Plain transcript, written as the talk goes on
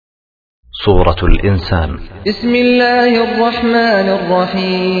سورة الإنسان بسم الله الرحمن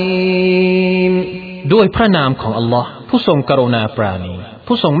الرحيم ด้วยพระนามของอัลลอฮ์ผู้ทรงกรุณาปราณี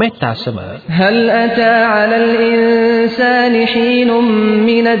ผู้ทรงเมตตาเสมอ هل أتى على الإنسان حين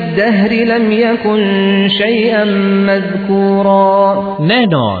من الدهر لم يكن شيئا مذكورا แน่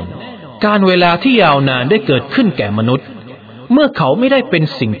นอนการเวลาที่ยาวนานได้เกิดขึ้นแก่มนุษย์เมื่อเขาไม่ได้เป็น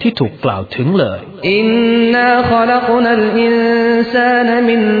สิ่งที่ถูกกล่าวถึงเลยอินนาขลักนัลอินซาน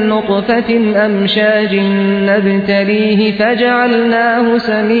มินนุฏฟะตินอัมชาจินนับตะลีฮิฟะจัลนาฮุ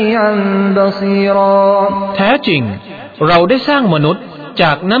สมีอันบะซีราแท้จริงเราได้สร้างมนุษย์จ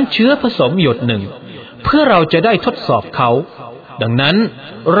ากน้ำเชื้อผสมหยดหนึ่งเพื่อเราจะได้ทดสอบเขาดังนั้น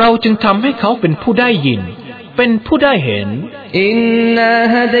เราจึงทำให้เขาเป็นผู้ได้ยินเป็นผู้ได้เห็นอินนา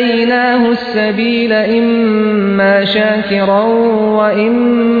ฮะดัยนาฮุสซะบีลอิมมาชาคิรันวะอิม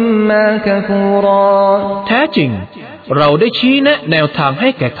มากัฟูราแท้จริงเราได้ชี้แนะแนวทางให้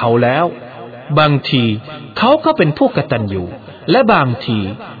แก่เขาแล้วบางทีเขาก็เป็นผู้กตัญญูและบางที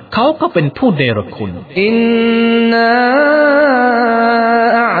เขาก็เป็นผู้เนรคุณอินนา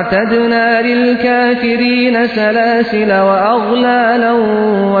อัตดนาลิลกาฟิรีนซะลาซิลวะอัฆลาล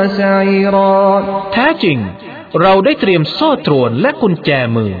วะซะอีราแท้จริงเราได้เตรียมโซ่ตรวนและกุญแจ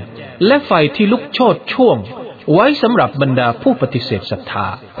มือและไฟที่ลุกโชติช่วงไว้สำหรับบรรดาผู้ปฏิเสธศรัทธา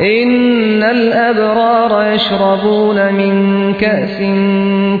อินนัลอับรารยัชรบูนมินกะซิน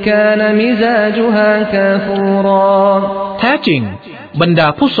กานมิซาจุฮากาฟูราแท้จริงบรรดา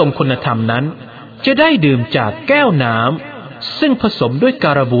ผู้ทรงคุณธรรมนั้นจะได้ดื่มจากแก้วน้ำซึ่งผสมด้วยก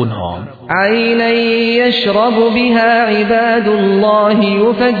ารบูนหอมอัยนัยยัชรบบิฮาอิบาดุลลอฮิ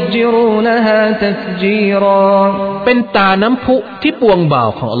ยุฟัจจิรูนฮาตัฟจีราเป็นตาน้ำพุที่ปวงบ่าว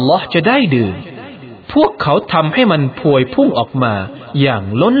ของอัลลอฮ์จะได้ดื่มพวกเขาทำให้มันพวยพุ่งออกมาอย่าง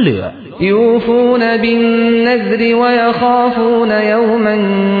ล้นเหลือยูฟูนบินนัซรวะยะคาฟูนยอมัน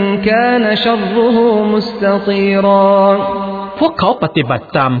กานชัรรุฮุมุสตะตีราพวกเขาปฏิบัติ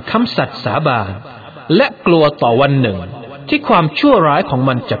ตามคำสัตย์สาบานและกลัวต่อวันหนึ่งที่ความชั่วร้ายของ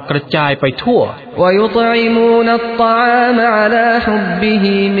มันจะกระจายไปทั่ว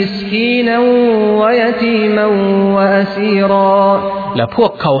และพว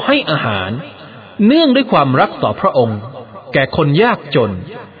กเขาให้อาหารเนื่องด้วยความรักต่อพระองค์แก่คนยากจน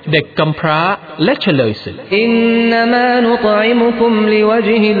เด็กกำพร้าและเฉลยศึกอินนามานุฏอิมุคุมลิวะ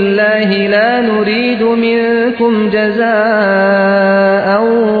จิฮิลลาฮิลานุรีดุมินคุมญะซาอัน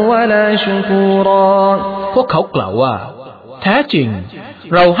วะลาชุกูราพวกเขากล่าวว่าแท้จริง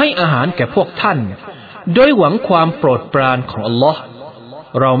เราให้อาหารแก่พวกท่านโดยหวังความโปรดปรานของอัลลอฮ์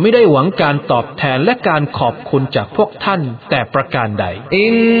เราไม่ได้หวังการตอบแทนและการขอบคุณจากพวกท่านแต่ประการใดอิ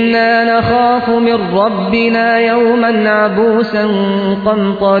นนานะคาฟุมิรร็อบบินายอมันอะบูซันกัม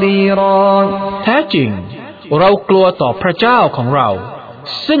ตรีราแท้จริงเรากลัวต่อพระเจ้าของเรา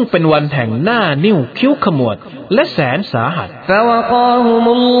ซึ่งเป็นวันแห่งหน้านิ้วคิ้วขมวดและแสนสาหัสฟะวะกาฮุ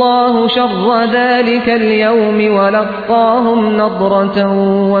มุลลอฮุชัรรซาลิกัลยอมวะลักาฮุมนัฎเราะตัน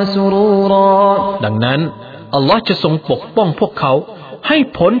วะสุรูราดังนั้นอัลลอฮ์จะทรงปกป้องพวกเขาให้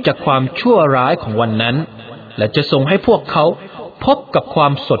พ้นจากความชั่วร้ายของวันนั้นและจะทรงให้พวกเขาพบกับควา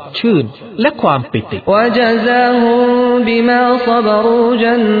มสดชื่นและความปิติวะญะซาฮุมบิมาศบรู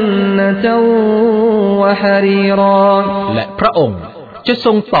ญันนะตันวะฮะรีราและพระองค์จะท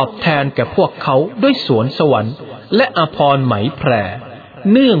รงตอบแทนแก่พวกเขาด้วยสวนสวรรค์และอภรณ์ไหมแพร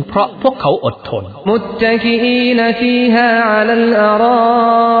เนื่องเพราะพวกเขาอดทนมุตตะกีอีนฟีฮาอะลัลอะร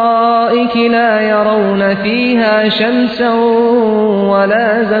ออิกลายะรูนฟีฮาชัมซันวะล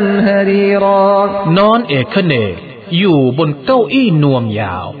าซัมฮะรีรานอนเอกเนกอยู่บนเก้าอี้นวมย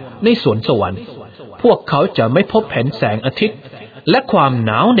าวในสวนสวรรค์พวกเขาจะไม่พบเห็นแสงอาทิตย์และความห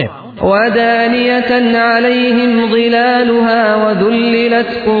นาวเหน็บودانية عليهم ظلالها وذللت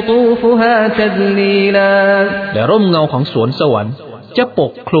قطوفها تذليلا และร่มเงาของสวนสวรรค์จะป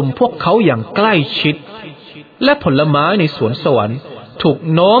กคลุมพวกเขาอย่างใกล้ชิดและผลไม้ในสวนสวรรค์ถูก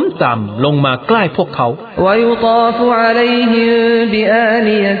โน้มต่ำลงมาใกล้พวกเขาويطاف عليهم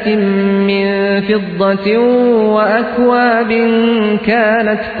بآنية من فضة وأكواب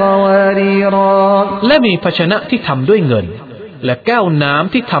كانت قواريرا และมีภาชนะที่ทำด้วยเงินและแก้วน้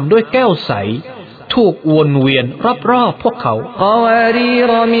ำที่ทำด้วยแก้วใสถูกวนเวียนรอบๆพวกเขา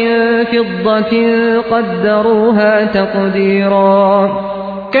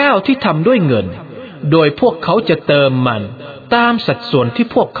แก้วที่ทำด้วยเงินโดยพวกเขาจะเติมมันตามสัดส่วนที่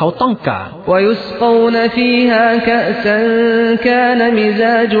พวกเขาต้องการ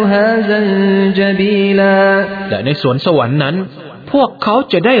และในสวนสวรรค์นั้นพวกเขา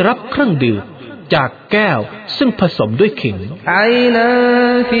จะได้รับเครื่องดื่มจากแก้วซึ่งผสมด้วยขิง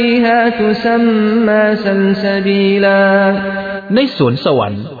ในสวนสวร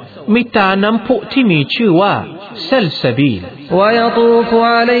รค์ มีตาน้ำพุที่มีชื่อว่าเซลซาบีล ويطوف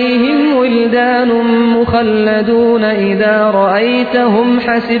عليهم ولدان مخلدون إذا رأيتهم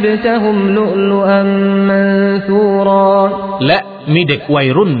حسبتهم لؤلؤا منثورا และมีเด็กวัย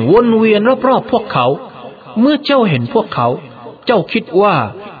รุ่นวนเวียนรอบๆพวกเขาเมื่อเจ้าเห็นพวกเขาเจ้าคิดว่า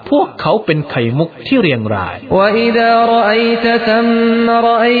พวกเขาเป็นไข่มุกที่เรียงราย وإذا رأيت ثم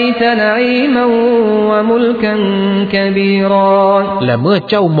رأيت نعيما وملكا كبيرا และเมื่อ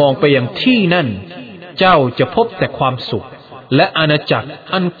เจ้ามองไปยังที่นั่นเจ้าจะพบแต่ความสุขและอาณาจักร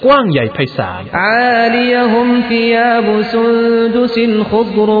อันกว้างใหญ่ไพศาล عاليهم ثياب سندس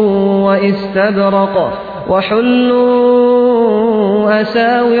خضر واستبرق وحلوا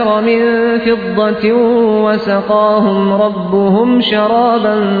أساور من فضة وسقاهم ربهم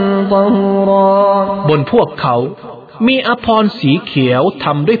شرابا طهورا บนพวกเขามีอาภรณ์สีเขียวท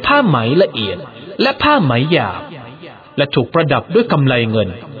ำด้วยผ้าไหมละเอียดและผ้าไหมหยาบและถูกประดับด้วยกำไลเงิน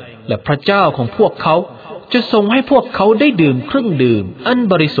และพระเจ้าของพวกเขาจะทรงให้พวกเขาได้ดื่มเครื่องดื่มอัน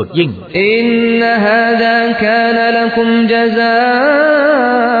บริสุทธิ์ยิ่งอินนฮาซาคานะละกุมญะซา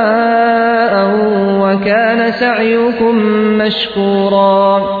อันวะกานะซะยุกุมมัชคูร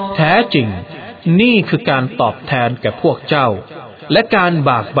าแท้จริงนี่คือการตอบแทนแก่พวกเจ้าและการ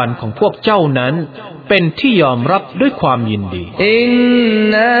บากบั่นของพวกเจ้านั้นเป็นที่ยอมรับด้วยความยินดีอิน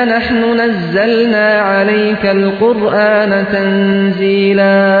นานะห์นุนัซซัลนาอะลัยกัลกุรอานะตันซีล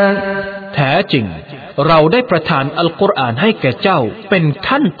าแท้จริงเราได้ประทานอัลกุรอานให้แก่เจ้าเป็น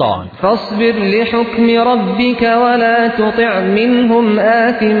ขั้นตอนฟัศบิรลิฮุกมิร็อบบิกะวะลาตุติอ์มินฮุมอา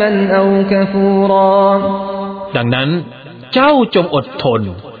ซิมันเอากะฟูราดังนั้นเจ้าจงอดทน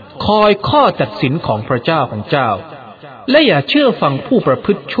คอยข้อตัดสินของพระเจ้าของเจ้าและอย่าเชื่อฟังผู้ประพ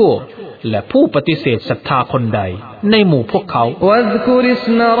ฤติชั่วและผู้ปฏิเสธศรัทธาคนใดในหมู่พวกเขา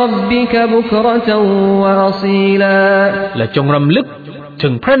และจงรำลึกถึ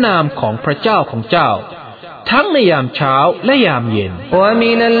งพระนามของพระเจ้าของเจ้าทั้งในยามเช้าและยามเย็น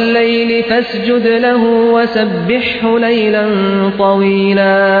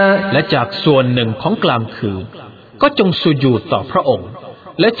และจากส่วนหนึ่งของกลางคืนก็จงสุญูดต่อพระองค์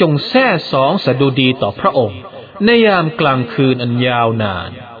และจงแซ่สองสดุดีต่อพระองค์ในยามกลางคืนอันยาวนาน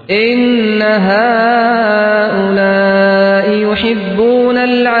อินนฮาอุลาอิยุฮิบบู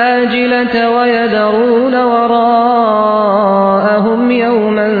นัลอาจิละตะวะยะดะรูนวะราอะฮุมยอม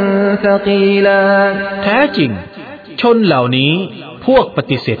มันษะกีลาแท้จริงชนเหล่านี้พวกป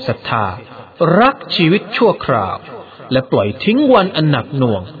ฏิเสธศรัทธารักชีวิตชั่วคราวและปล่อยทิ้งวันอันหนักห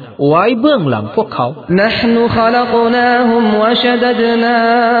น่วงไว้เบื้องหลังพวกเขานะห์นุคอลักนาฮุมวะชะดัดนา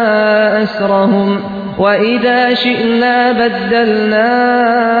อัสรฮุมวะอิซาชิอนาบัดดัลนา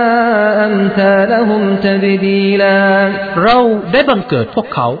อัมธาลฮุมตะบดีลาเราได้บังเกิดพวก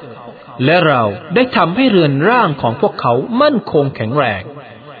เขาและเราได้ทำให้เรือนร่างของพวกเขามั่นคงแข็งแรง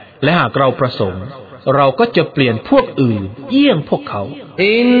และหากเราประสงค์เราก็จะเปลี่ยนพวกอื่นเยี่ยงพวกเขา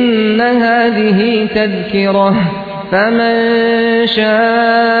อินนะฮาซิฮิตัซกิเราะห์فمن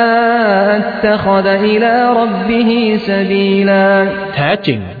شاء اتخذ إلى ربه سبيلا แท้จ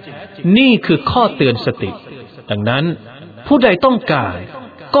ริงนี่คือข้อเตือนสติดังนั้นผู้ใดต้องการ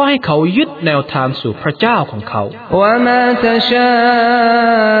ก็ให้เขายึดแนวทางสู่พระเจ้าของเขา وما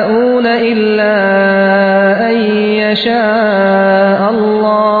تشاءون إلا أن يشاء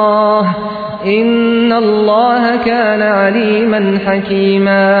الله إن الله كان عليما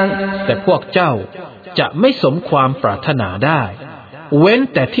حكيما แต่พวกเจ้าจะไม่สมความปรารถนาได้เว้น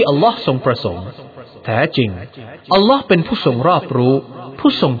แต่ที่อัลลอฮ์ทรงประสงค์แท้จริงอัลลอฮ์เป็นผู้ทรงรอบรู้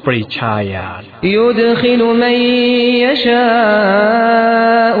ผู้ทรงปรีชาญาณยุดขิลุมันยะชา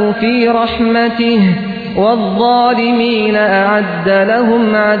อุฟีเราะห์มะติฮิวัลฎอลิมีนอะอัดดะละฮุม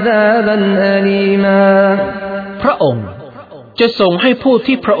อะซาบันอะลีมาพระองค์จะทรงให้ผู้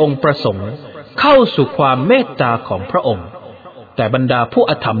ที่พระองค์ประสงค์เข้าสู่ความเมตตาของพระองค์แต่บรรดาผู้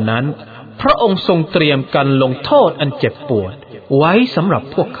อธรรมนั้นพระองค์ทรงเตรียมการลงโทษอันเจ็บปวดไว้สำหรับ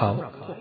พวกเขา